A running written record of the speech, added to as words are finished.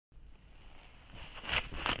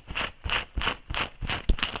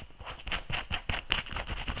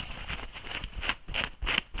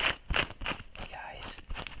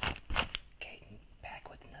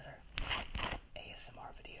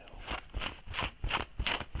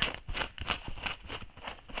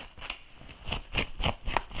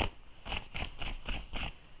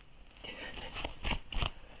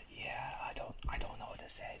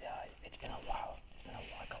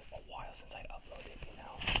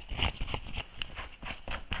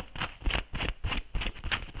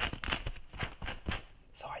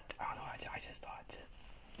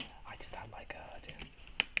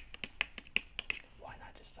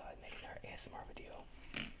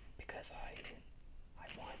I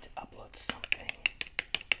want to upload something,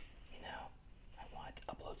 you know? I want to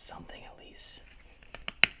upload something at least.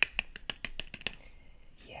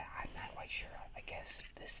 Yeah, I'm not quite sure. I guess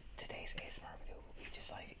today's ASMR video will be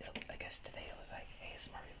just like, I guess today it was like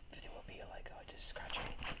ASMR video will be like just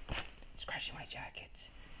scratching my jacket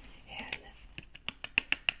and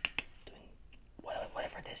doing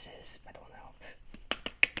whatever this is. I don't know.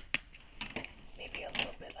 Maybe a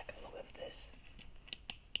little bit of this.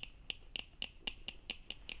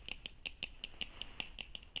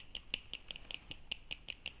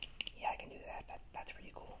 Yeah, I can do that. That's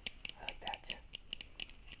pretty cool. I like that. It's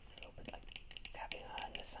a little bit like tapping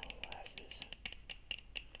on the sunglasses.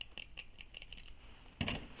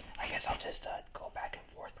 I guess I'll just go back and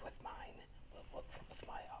forth with mine, with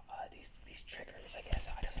my these triggers. I guess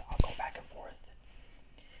I'll go back and forth.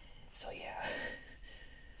 So yeah,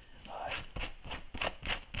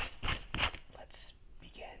 let's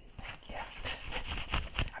begin. Yeah,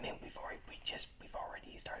 I mean we've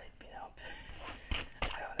already started. You know,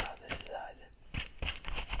 I don't know. This is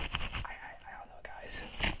I don't know, guys.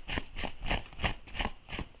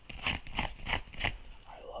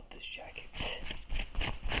 I love this jacket.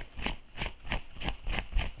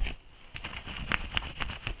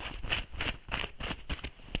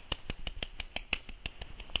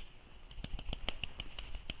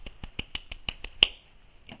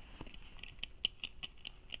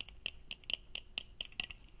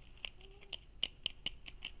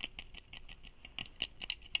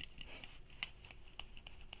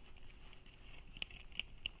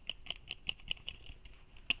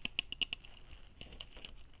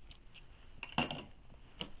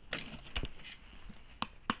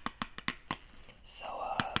 So,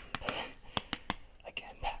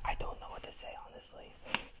 again, I don't know what to say, honestly.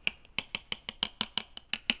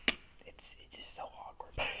 It's just so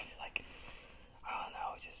awkward. It's like, I don't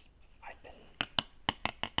know, I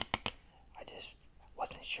just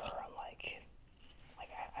wasn't sure on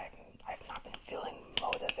I've not been feeling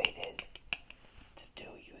motivated to do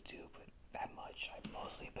YouTube that much. I've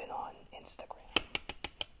mostly been on Instagram.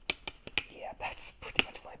 Yeah, that's pretty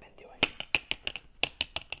much what I've been doing.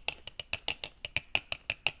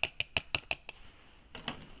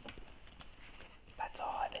 That's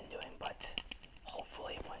all I've been doing, but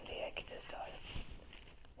hopefully one day I can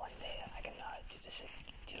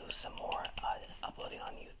do some more uploading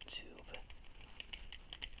on YouTube.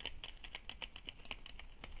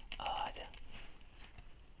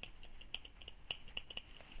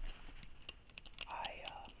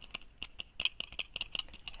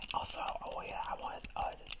 Also, oh yeah, I want to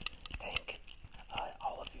thank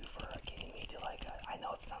all of you for getting me to I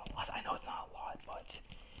know it's not a lot, but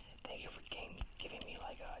thank you for giving me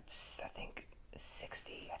I think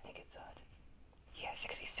 60, I think it's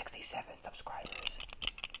 67 subscribers.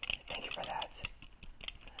 Thank you for that.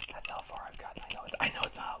 That's how far I've gotten. I know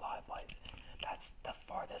it's not a lot, but that's the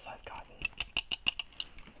farthest I've gotten.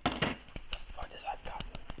 The farthest I've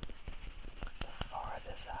gotten. The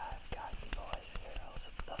farthest I've gotten, boys and girls.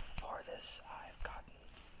 The farthest I've gotten.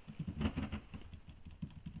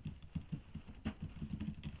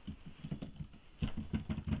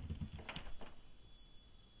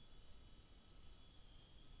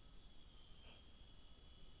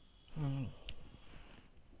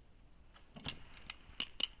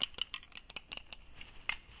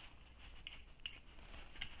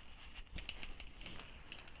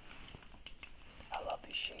 I love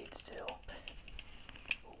these shades too.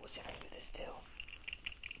 Ooh, we'll see if I can do this too.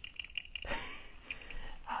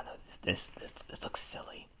 I don't know, this looks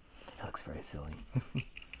silly. It looks very silly.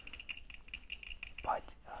 But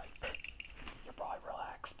you're probably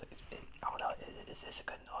relaxed. I don't know, is this a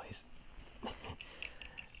good noise?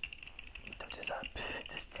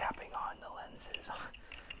 Just tapping on the lenses.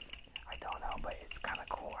 I don't know, but it's kind of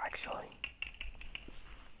cool actually.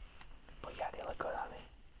 But yeah, they look good on me.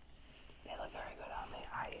 They look very good on me.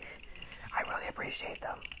 I really appreciate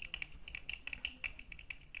them.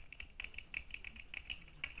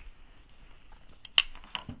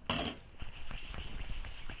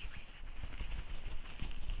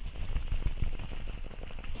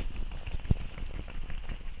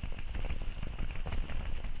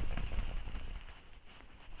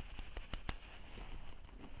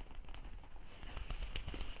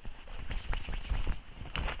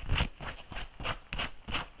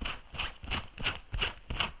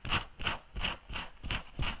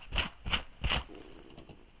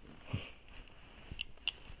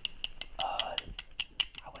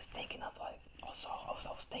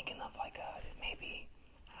 I was thinking of maybe,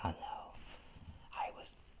 I don't know, I was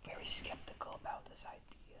very skeptical about this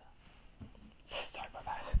idea. Sorry about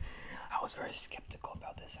that. I was very skeptical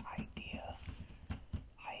about this idea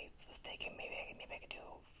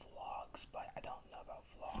I don't know about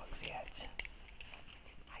vlogs yet.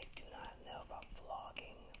 I do not know about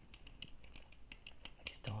vlogging. I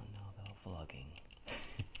just don't know about vlogging.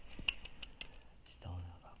 Just don't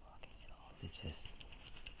know about vlogging at all. It's just,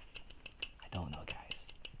 I don't know, guys.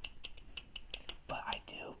 But I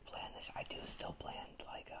do plan this. I do still plan to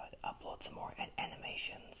upload some more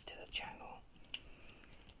animations to the channel.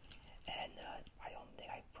 And I don't think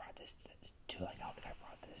I brought this to. I don't think I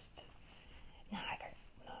brought this.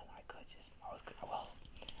 I could just. Well,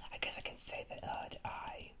 I guess I can say that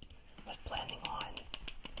I was planning on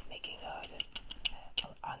making an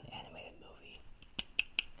animated movie.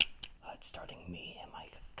 Starting me and my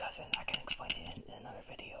cousin. I can explain it in another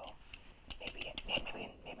video. Maybe in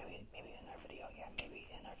our video. Yeah, maybe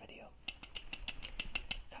in our video.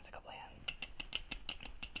 Sounds like a plan.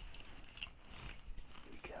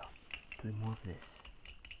 Here we go. Doing more of this.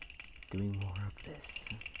 Doing more of this.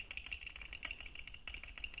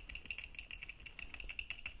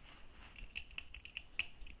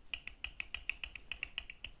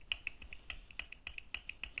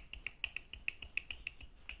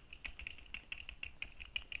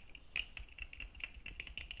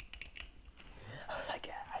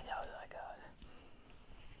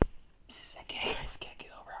 I just can't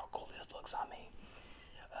get over how cool this looks on me.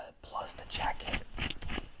 Plus the jacket.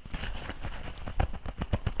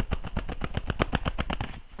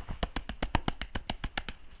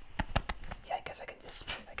 Yeah, I guess I can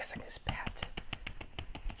just pat.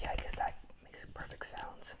 Yeah, I guess that makes perfect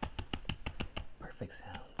sounds. Perfect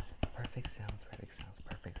sounds. Perfect sounds. Perfect sounds.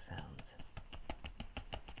 Perfect sounds.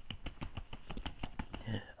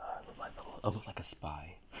 I look like a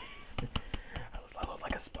spy. I look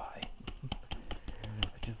like a spy.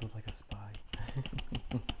 I just look like a spy.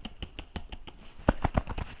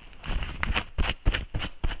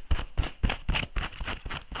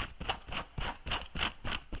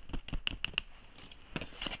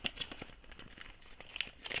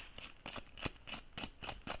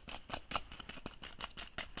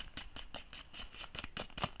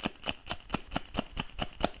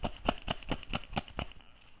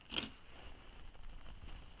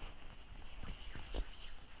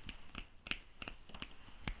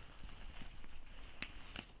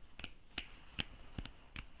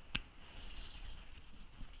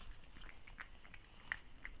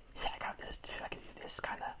 I can do this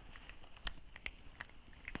kind of.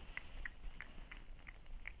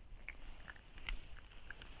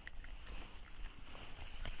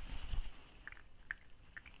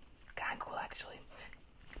 Kind of cool, actually.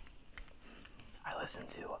 I listen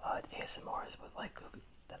to ASMRs with like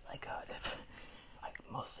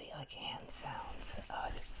mostly like hand sounds.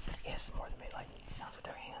 ASMR that made like sounds with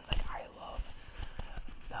their hands. Like I love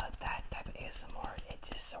that type of ASMR. It's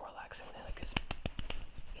just so relaxing. Because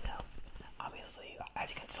obviously, as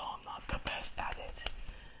you can tell, I'm not the best at it.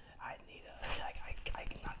 I need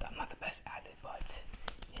I'm not the best at it, but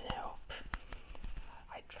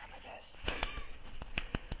I try my best.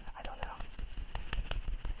 I don't know.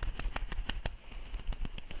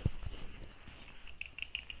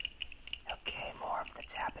 Okay, more of the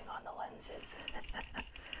tapping on the lenses.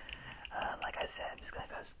 Like I said, I'm just gonna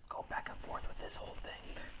go back and forth with this whole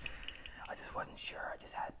thing. I just wasn't sure. I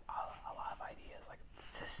just had a lot of ideas. Like,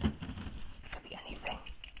 it could be anything.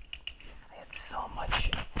 I had so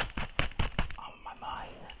much on my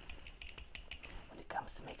mind when it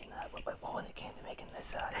comes to making that. But when it came to making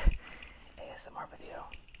this ASMR video,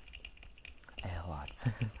 I had a lot.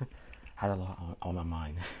 Had a lot on my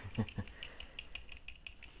mind.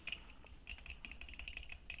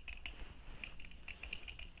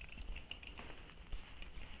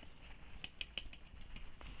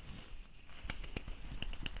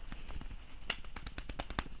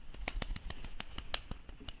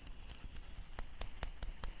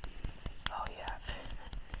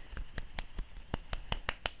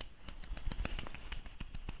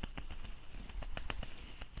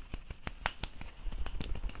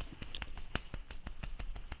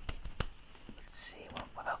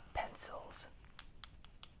 Pencils.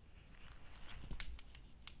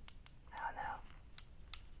 I don't know.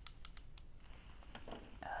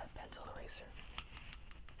 Pencil eraser.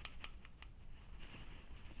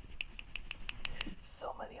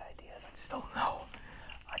 So many ideas. I just don't know.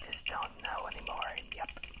 I just don't know anymore. Yep.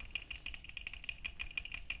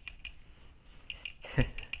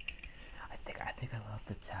 I think I love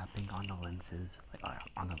the tapping on the lenses. Like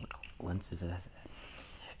on the lenses. It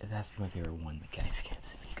has to be my favorite one. The guys can't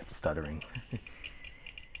speak. I'm stuttering.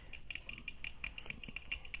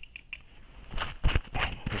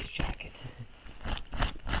 And his jacket.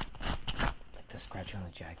 Like the scratching on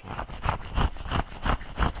the jacket.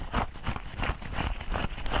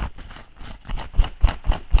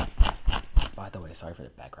 sorry for the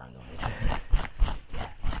background noise. Yeah.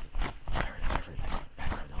 Sorry for the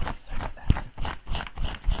background noise. Sorry about that.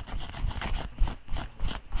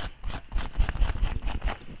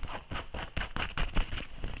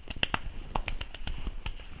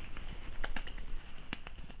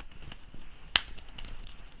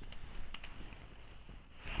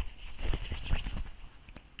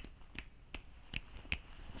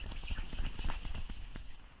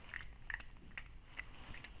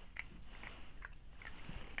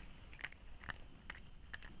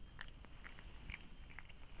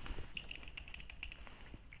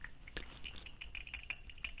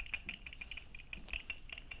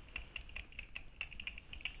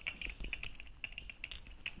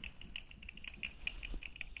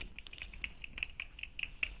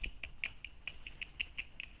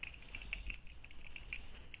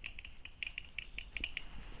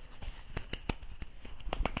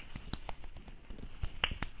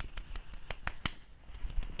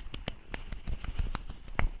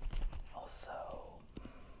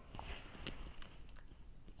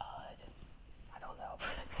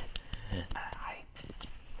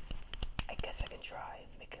 Try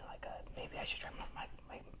making like a, maybe I should try my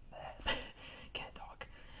can't talk.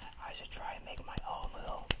 I should try and make my own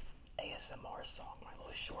little ASMR song, my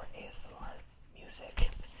little short ASMR music.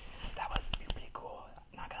 That would be pretty cool,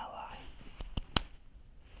 not gonna lie.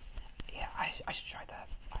 Yeah, I should try that.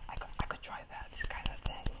 I could try that kind of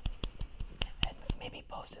thing. And maybe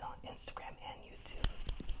post it on Instagram and YouTube.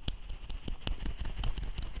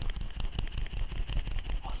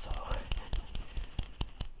 Also,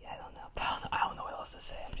 yeah, I don't know. I don't know what else to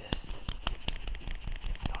say. I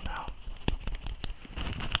don't know.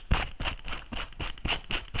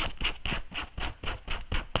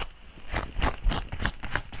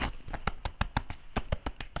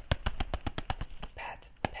 Pat,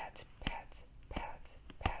 pat, pat, pat,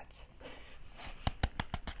 pat.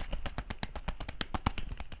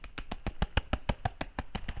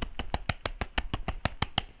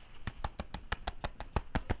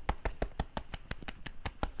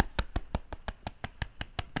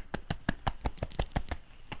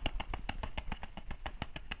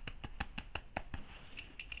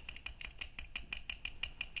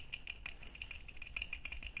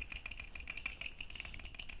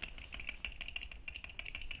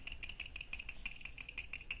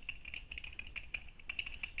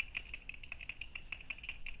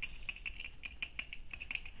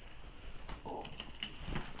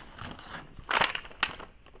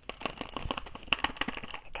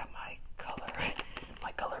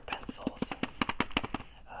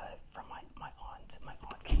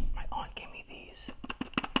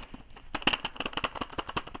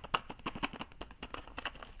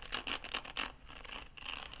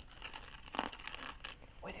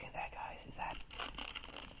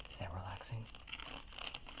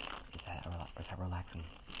 Is that relaxing?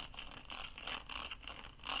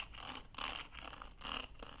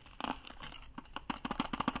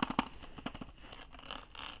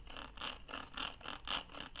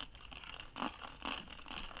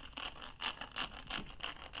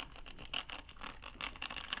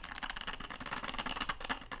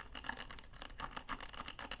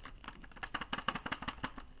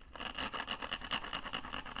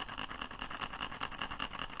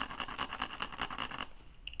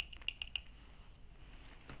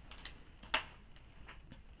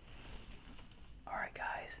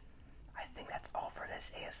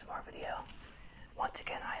 ASMR video. Once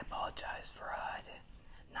again, I apologize for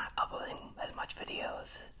not uploading as much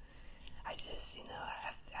videos. I just,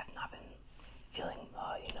 have not been feeling,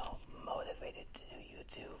 motivated to do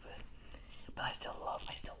YouTube. But I still love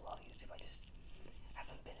YouTube. I just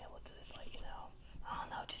haven't been able to just, I don't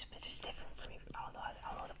know, it's just different for me. I don't know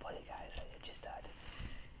how to put it, guys. I don't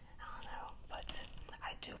know. But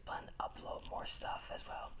I do plan to upload more stuff as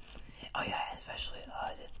well. Oh yeah, and especially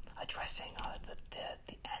addressing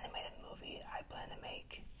the animated movie I plan to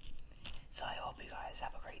make. So I hope you guys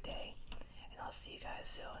have a great day, and I'll see you guys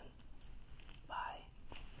soon.